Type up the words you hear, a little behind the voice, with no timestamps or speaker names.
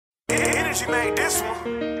Energy made this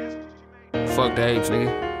one. Fuck the apes,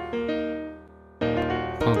 nigga.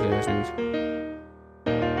 Punk ass niggas.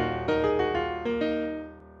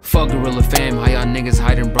 Fuck Gorilla fam, how y'all niggas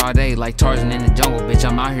hide in broad day like Tarzan in the jungle. Bitch,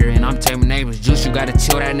 I'm out here and I'm taming neighbors. Juice, you gotta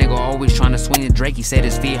chill, that nigga always tryna swing the Drake. He said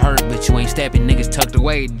his feet hurt, but you ain't stepping. Niggas tucked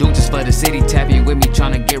away, dude just for the city, tapping with me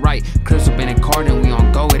tryna get right. Crips up in a car, then we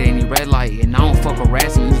on go at any red light. And I don't fuck with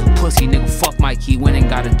rats and use a pussy, nigga. Fuck Mike, he went and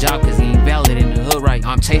got a job cause he ain't valid in the hood, right?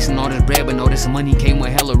 I'm chasing all this bread, but know this money came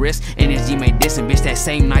with hella risk. And his G made this and bitch, that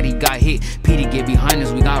same night he got hit. Petey get behind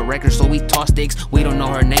us, we got records, so we toss sticks. We don't know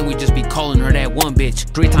her name, we just be calling her that one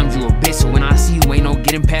bitch. 3 times you a bitch, so when I see you ain't no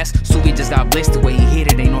getting past. Suvi just got blitzed, the way he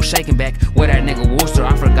hit it ain't no shaking back. Where that nigga Worcester,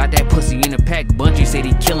 I forgot that pussy in the pack. Bungie said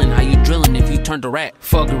he killing, how you drilling if you turned a rat?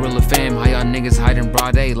 Fuck Gorilla fam, how y'all niggas hide in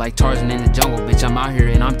broad day like Tarzan in the jungle. Bitch, I'm out here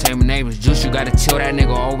and I'm taming neighbors. Juice, you gotta chill, that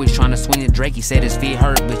nigga always tryna swing the Drake. He said his feet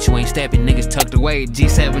hurt, but you ain't stepping. Niggas tucked away,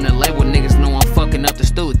 G7 the label, niggas know I'm fucking up the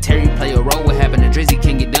stew. Terry play a role, what happened to Drizzy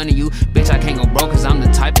can't get done to you. Bitch, I can't go broke cause I'm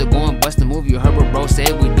the type to go and bust a move. You heard what bro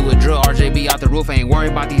said, we do a drill, RJB out the roof. Ain't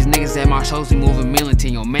worried about these niggas at my shows, we moving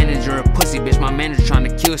Millington. Your manager a pussy, bitch, my manager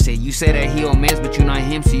tryna kill shit. You say that he old mans, but you not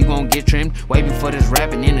him, so you gon' get trimmed. Way before this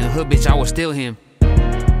rapping in the hood, bitch, I was still him.